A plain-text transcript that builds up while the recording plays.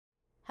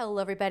Hello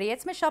everybody,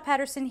 it's Michelle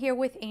Patterson here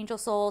with Angel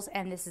Souls,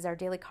 and this is our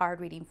daily card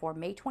reading for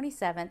May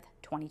 27th,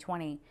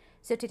 2020.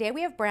 So today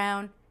we have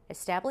Brown,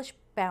 Establish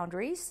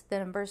Boundaries, the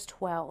number's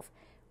 12.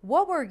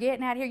 What we're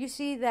getting at here, you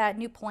see that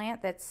new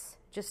plant that's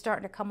just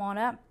starting to come on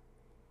up?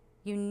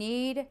 You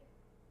need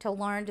to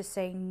learn to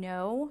say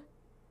no,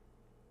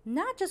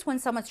 not just when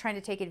someone's trying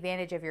to take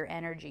advantage of your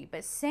energy,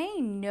 but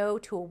saying no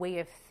to a way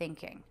of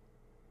thinking.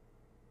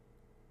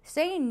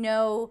 Saying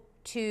no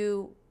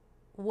to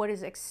what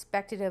is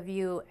expected of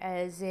you,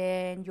 as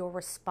in your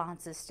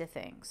responses to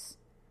things.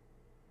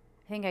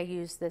 I think I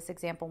used this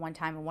example one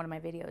time in one of my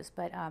videos,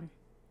 but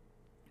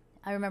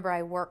I remember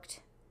I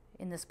worked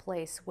in this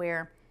place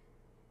where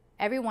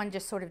everyone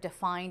just sort of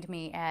defined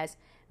me as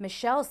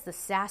Michelle's the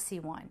sassy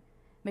one.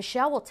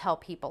 Michelle will tell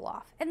people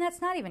off. And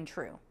that's not even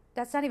true.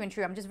 That's not even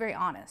true. I'm just very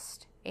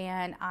honest.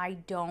 And I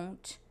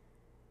don't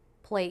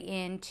play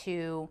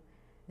into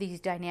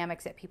these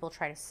dynamics that people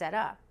try to set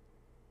up.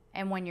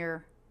 And when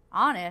you're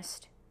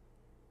honest,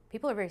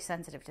 people are very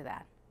sensitive to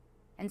that.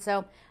 And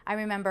so I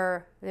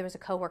remember there was a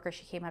coworker,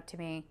 she came up to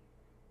me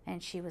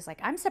and she was like,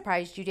 I'm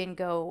surprised you didn't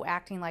go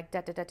acting like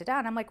da da da da da.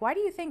 And I'm like, why do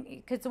you think?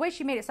 Because the way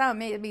she made it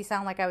made me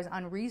sound like I was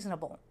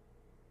unreasonable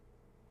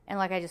and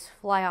like I just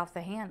fly off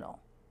the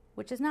handle,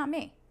 which is not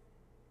me.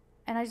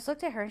 And I just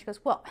looked at her and she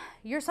goes, well,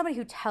 you're somebody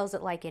who tells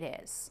it like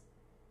it is.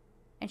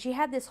 And she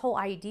had this whole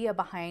idea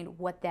behind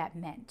what that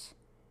meant.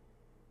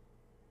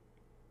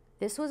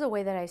 This was a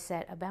way that I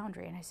set a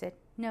boundary. And I said,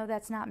 no,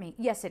 that's not me.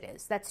 Yes, it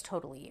is. That's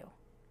totally you.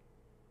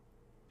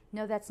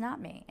 No, that's not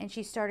me. And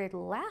she started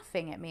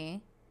laughing at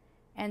me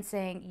and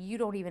saying, you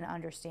don't even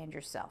understand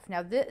yourself.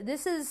 Now, there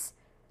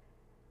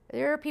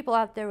are people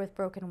out there with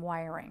broken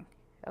wiring,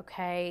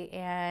 okay?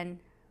 And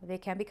they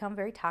can become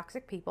very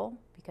toxic people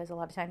because a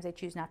lot of times they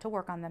choose not to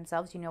work on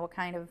themselves. You know what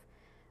kind of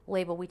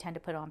label we tend to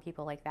put on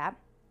people like that.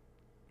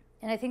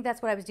 And I think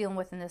that's what I was dealing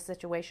with in this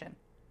situation.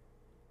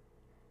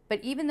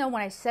 But even though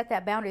when I set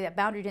that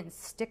boundary didn't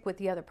stick with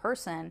the other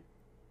person,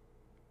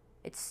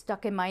 it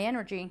stuck in my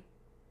energy.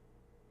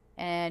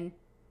 And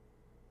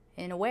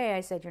in a way,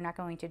 I said, you're not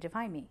going to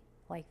define me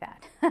like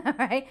that.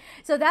 Right?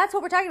 So that's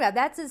what we're talking about.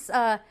 That's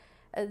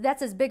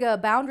as big a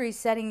boundary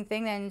setting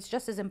thing, and it's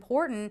just as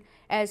important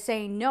as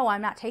saying, no,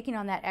 I'm not taking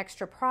on that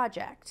extra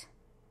project.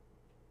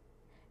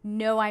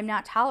 No, I'm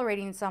not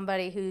tolerating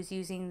somebody who's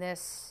using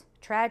this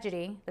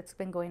tragedy that's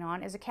been going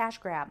on as a cash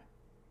grab.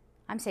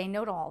 I'm saying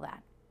no to all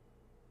that.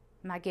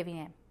 I'm not giving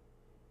in.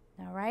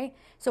 All right?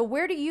 So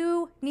where do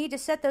you need to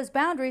set those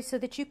boundaries so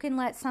that you can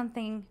let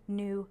something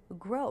new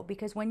grow?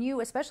 Because when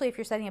you, especially if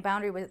you're setting a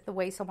boundary with the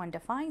way someone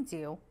defines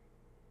you,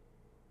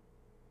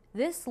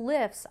 this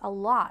lifts a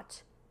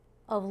lot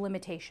of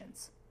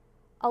limitations.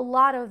 A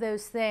lot of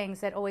those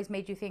things that always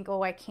made you think,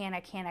 oh, I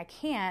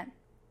can't,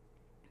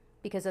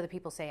 because other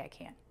people say I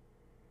can't.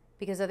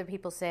 Because other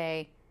people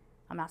say,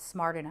 I'm not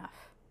smart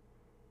enough.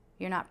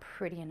 You're not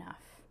pretty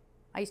enough.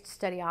 I used to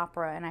study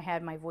opera, and I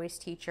had my voice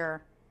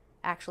teacher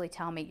actually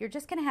tell me, you're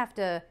just going to have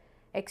to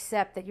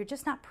accept that you're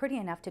just not pretty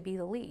enough to be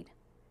the lead,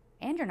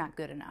 and you're not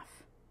good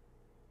enough.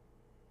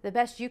 The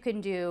best you can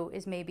do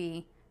is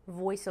maybe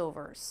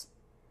voiceovers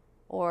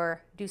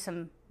or do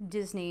some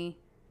Disney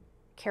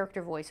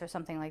character voice or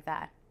something like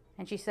that.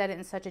 And she said it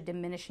in such a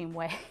diminishing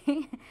way,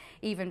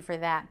 even for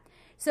that.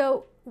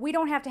 So we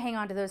don't have to hang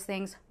on to those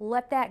things.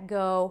 Let that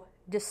go.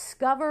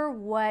 Discover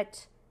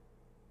what...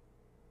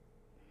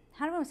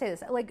 How do I want to say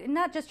this? Like,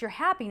 not just your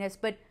happiness,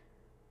 but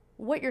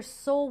what your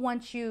soul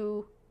wants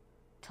you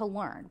to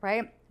learn,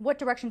 right? What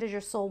direction does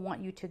your soul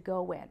want you to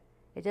go in?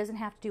 It doesn't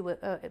have to do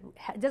with,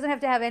 it doesn't have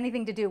to have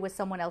anything to do with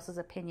someone else's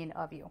opinion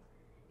of you,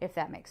 if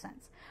that makes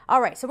sense. All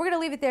right, so we're going to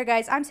leave it there,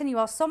 guys. I'm sending you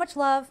all so much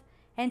love,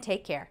 and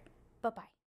take care. Bye-bye.